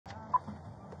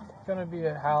It's going to be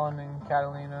a Howland and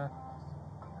Catalina.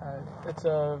 It's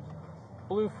a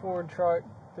blue Ford truck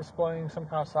displaying some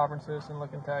kind of sovereign citizen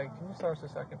looking tag. Can you start us a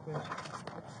second, please?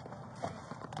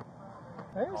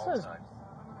 I think it says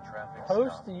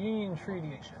post the Union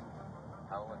Treaty.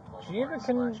 Geneva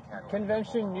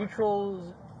Convention neutral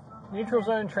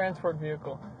zone transport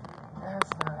vehicle.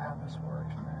 That's not how this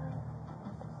works, man.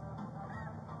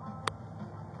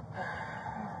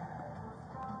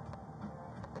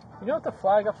 You know what the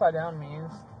flag upside down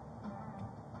means?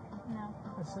 No.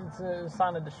 It's a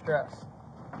sign of distress.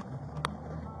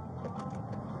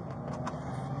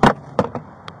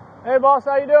 Hey, boss,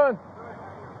 how you doing?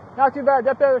 Not too bad.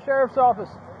 Deputy of the Sheriff's Office.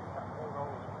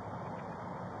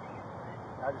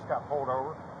 I just got pulled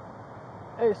over.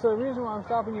 Hey, so the reason why I'm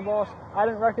stopping you, boss, I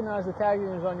didn't recognize the tag that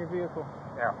was on your vehicle.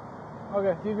 Yeah.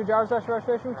 Okay, do you have your driver's license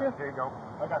registration with you? Here you go.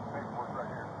 I got the paperwork right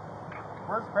here.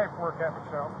 Where's the paperwork at,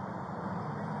 Michelle?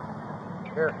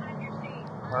 Here.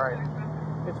 All right.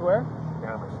 It's where?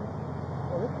 Yeah, let me see.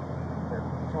 Okay. Here.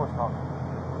 Someone's talking.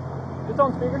 It's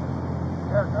on speaker.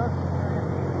 Yeah, it does.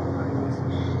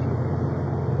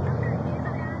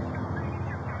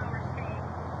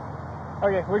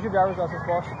 Okay, where's your driver's license,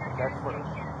 boss? That's what.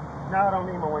 No, I don't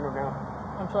need my window down.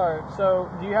 I'm sorry.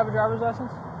 So, do you have a driver's license?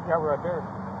 Yeah, right there.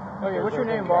 Okay, what's your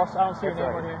name, boss? I don't see your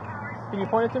name on here. Can you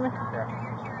point it to me? Yeah.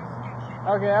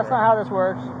 Okay, that's not how this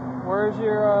works. Where's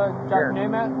your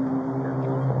name at?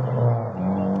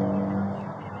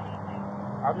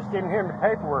 I just didn't hear the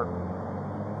paperwork.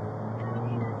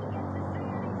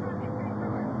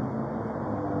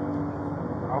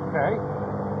 Okay.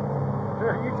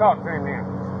 Here, you talk to him then.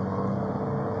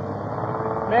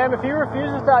 Ma'am, if he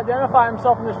refuses to identify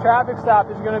himself in this traffic stop,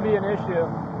 it's going to be an issue.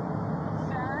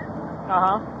 Sir?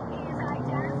 Uh-huh. He is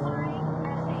identifying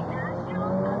as a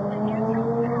national of the different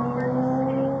power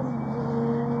states.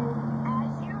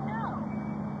 As you know,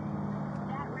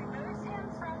 that removes him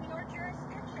from your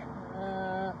jurisdiction.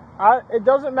 It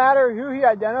doesn't matter who he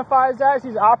identifies as.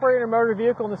 He's operating a motor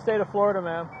vehicle in the state of Florida,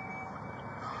 ma'am.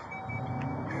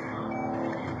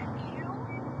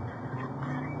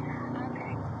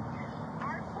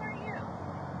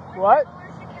 What?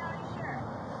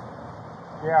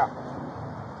 Yeah.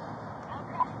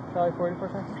 Charlie 44,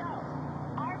 sir? So,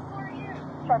 R for you.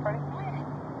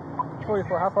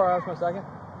 44. How far out is my second?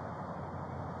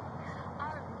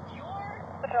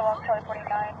 Your Lost Charlie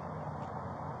 49.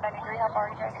 93, how far are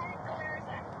you driving?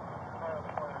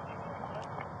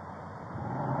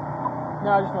 No,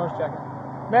 I just was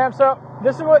checking. Ma'am, so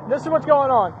this is what's going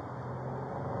on.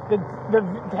 The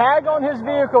tag on his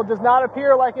vehicle does not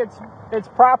appear like it's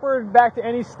proper back to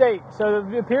any state. So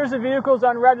it appears the vehicle is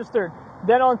unregistered.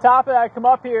 Then on top of that, I come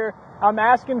up here, I'm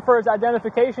asking for his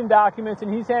identification documents,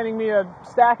 and he's handing me a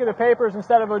stack of the papers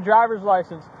instead of a driver's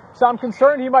license. So I'm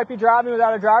concerned he might be driving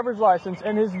without a driver's license,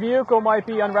 and his vehicle might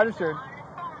be unregistered.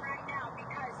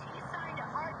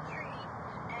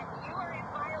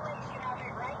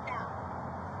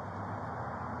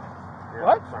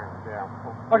 What? Yeah.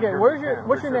 Okay,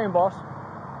 what's your name, boss?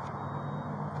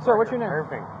 Sir, what's your name?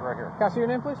 Everything, right here. Can I see your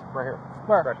name, please? Right here.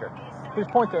 Where? Right there. Please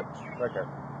point to it. Right there.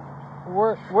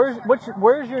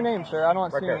 Where's your name, sir? I'm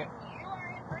not seeing it.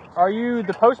 Are you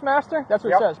the postmaster? That's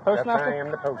what it says. Postmaster? I am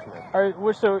the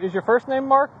postmaster. So is your first name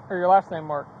Mark or your last name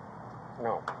Mark?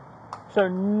 No. So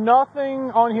nothing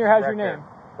on here has your There. name.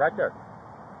 Right there.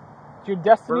 Is your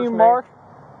Destiny First name. Mark?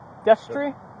 Destry?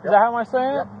 Is Yep. that how am I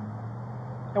saying Yep. it?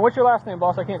 And what's your last name,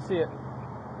 boss? I can't see it.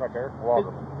 Right there.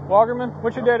 Wogerman. Wogerman?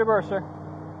 What's your date of birth, sir?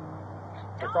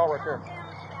 It's all right there.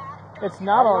 It's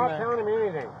not on I'm there. not telling him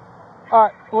anything. All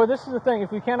right. Well, this is the thing.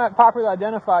 If we cannot properly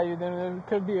identify you, then there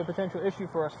could be a potential issue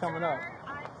for us coming up.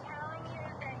 I'm telling you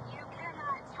that you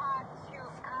cannot talk to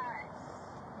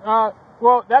us.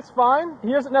 Well, that's fine.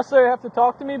 He doesn't necessarily have to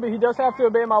talk to me, but he does have to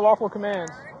obey my lawful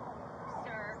commands. Sir,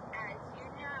 as you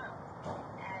know,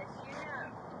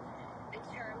 the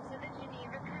terms of the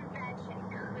Geneva Convention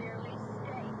clearly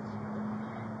state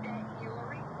that you are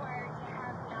required to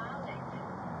have knowledge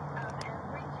of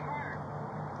every term.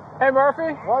 Hey,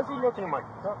 Murphy. Why is he looking at my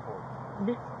truck for?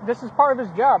 This is part of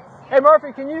his job. Hey,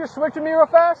 Murphy, can you just switch with me real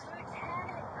fast?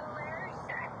 Lieutenant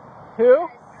Galerza Who?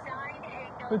 signed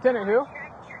a Lieutenant who?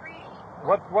 treaty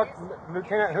What,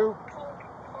 Lieutenant who?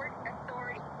 Port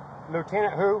Authority.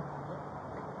 Lieutenant who?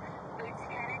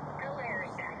 Lieutenant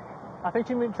Galerza. I think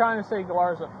you mean trying to say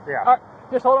Galarza. Yeah. All right,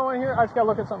 just hold on one here. I just got to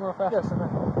look at something real fast. Yes, sir.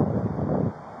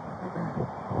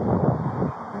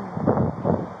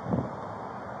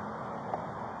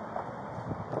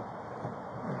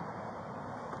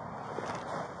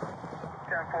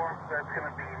 10-4, that's going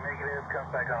to be negative.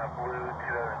 Comes back on a blue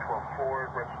 2012 Ford,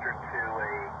 registered to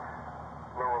a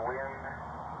Lower Lynn,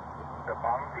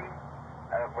 Bounty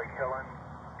out of Lake Helen.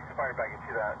 He's fired back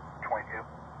into that 22.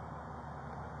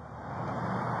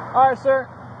 All right, sir.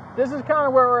 This is kind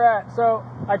of where we're at. So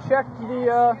I checked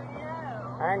the.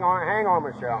 Hang on,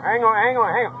 Michelle. Hang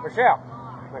on.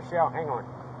 Michelle, hang on.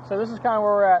 So this is kind of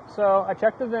where we're at. So I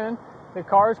checked the VIN. The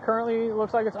car is currently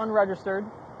looks like it's unregistered.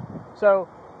 So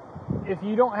if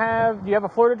you don't have, do you have a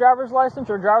Florida driver's license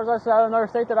or a driver's license out of another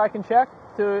state that I can check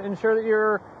to ensure that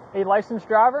you're a licensed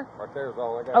driver? Right there's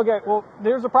all I got. Okay, well,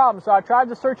 there's a problem. So I tried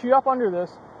to search you up under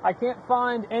this. I can't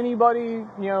find anybody,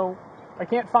 I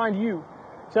can't find you.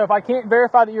 So if I can't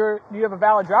verify that you have a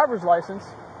valid driver's license,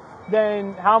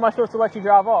 then how am I supposed to let you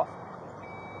drive off?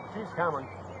 She's coming.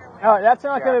 That's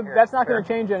not gonna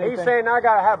change anything. He's saying I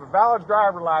gotta have a valid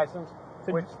driver's license,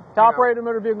 which to operate a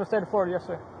motor vehicle in the state of Florida. Yes,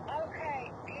 sir.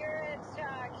 Okay, here it's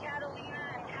Catalina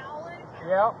and Howland.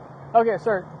 Yeah. Okay,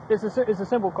 sir. It's a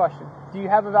simple question. Do you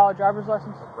have a valid driver's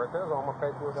license? Right there's all my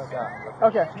paperwork I got.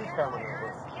 Okay. She's coming.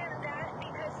 Ask him that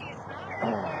because he's not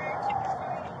required to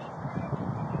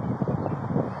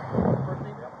First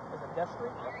name is it Destry?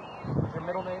 Is your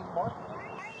middle name Mark?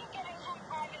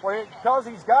 Well, because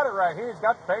he's got it right here. He's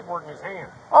got the paperwork in his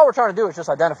hand. All we're trying to do is just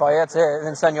identify it, that's it, and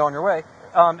then send you on your way.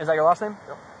 Is that your last name?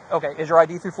 Yep. Okay. Is your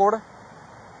ID through Florida?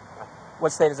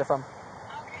 What state is it from?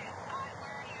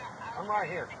 I'm right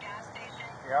here.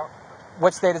 Yeah.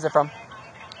 What state is it from?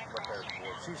 Right there.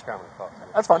 She's coming to talk to me.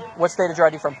 That's fine. What state is your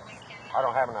ID from? I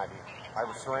don't have an ID. I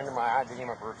was surrendering my ID and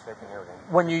my birth certificate and everything.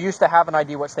 When you used to have an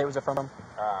ID, what state was it from?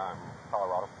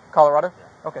 Colorado. Colorado?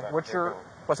 Yeah. Okay. But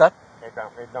What's that? It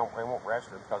won't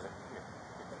register because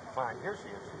it's fine. Here she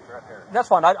is. She's right there. That's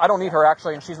fine. I don't need her,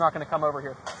 actually, and she's not going to come over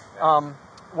here.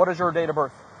 What is your date of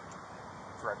birth?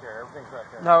 It's right there. Everything's right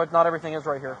there. No, not everything is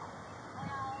right here.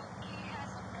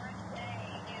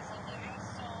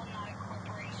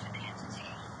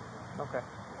 Okay.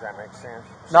 Does that make sense?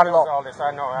 Not at all. This.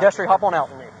 I know. Destry, hop on out.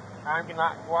 I'm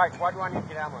not. Why do I need to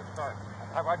get out of my car?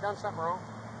 Have I done something wrong?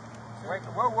 Wait.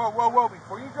 Whoa.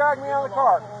 Before you drag me out of the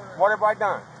car, what have I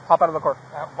done? Hop out of the car.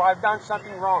 Have I done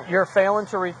something wrong? You're failing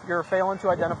to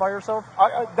identify yourself.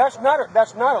 That's not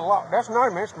a law. That's not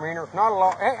a misdemeanor. It's not a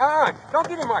law. Hey, don't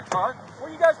get in my car. What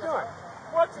are you guys doing?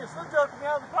 What's this? They're jerking me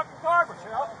out of the fucking car,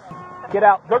 Michelle. Get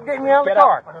out. Don't get me out of the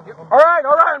car. All right,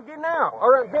 I'm getting out. All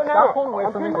right, I'm getting out.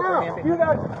 I'm getting out. You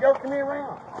guys are jerking me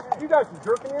around. You guys are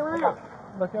jerking me around.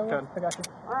 Look, young man, I got you.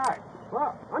 All right.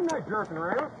 Well, I'm not jerking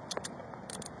around.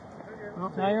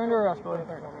 Now you're under arrest, buddy.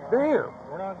 Damn.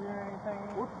 We're not doing anything.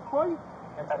 What's the plate?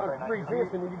 I'm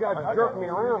resisting when you guys are jerking me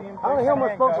around. How the hell am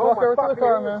I supposed to Walk over to the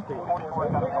car, man. Figure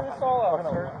this all out,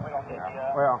 sir.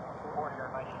 Well.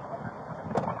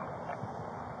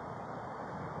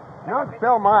 Not to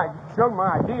show my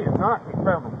ID is not the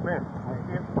federal offense.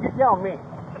 You tell me.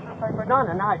 It's not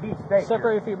an ID state.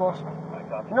 Separate your feet, boss.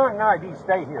 It's not an ID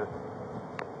state here.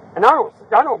 And I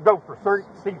don't go for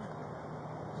certain seats.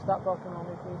 Stop talking on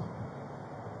me, please.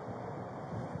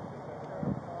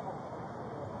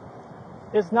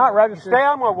 It's not registered. Stay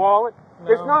out of my wallet.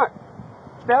 No. It's not.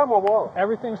 Stay out of my wallet.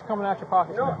 Everything's coming out your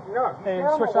pockets. No. Hey, Stay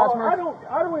out of switch my sides, wallet. man.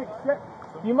 I don't accept.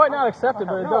 You might not accept it,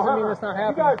 but it doesn't mean it's not You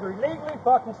happening. guys are illegally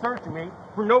fucking searching me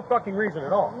for no fucking reason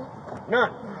at all.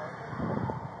 None.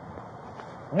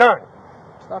 None.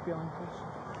 Stop yelling, please.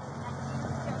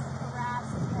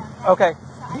 Okay.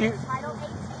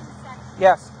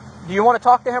 Yes. Do you want to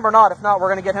talk to him or not? If not, we're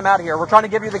going to get him out of here. We're trying to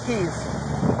give you the keys.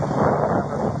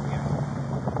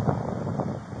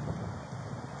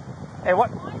 Hey,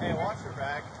 what? Hey, watch your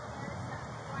back.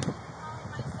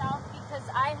 Myself because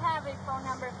I have a phone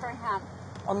number for him.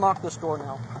 Unlock this door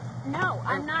now. No,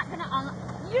 I'm not gonna unlock.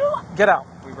 You. Get out.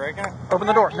 We breaking it? Open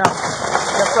the door now.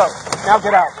 Yes, go. Now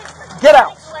get out. Get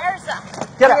out. Where's the?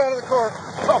 Get out. Out of the car.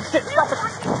 Oh shit! Stop it.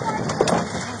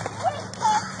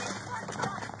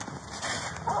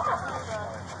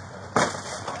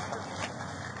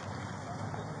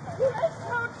 You just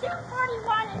told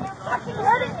 241 and you're fucking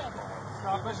hurting me.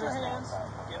 Give us your hands.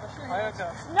 Give us your hands.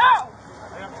 No.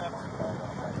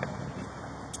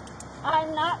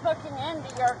 I'm not looking into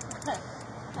your.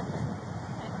 I'm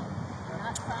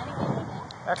not signing anything.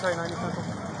 X-ray 90 pencil.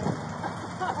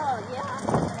 Oh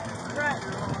yeah. Right.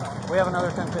 We have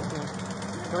another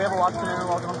 10-15. Do we have a watch commander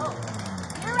log on?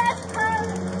 U.S. code.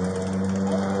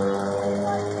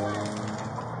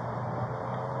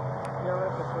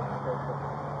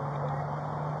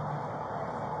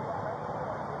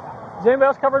 Is anybody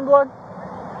else covered in blood?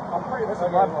 This is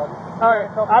blood. All right.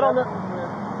 I don't know.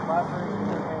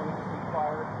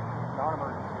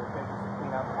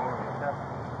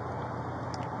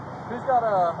 Who's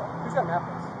got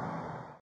napkins?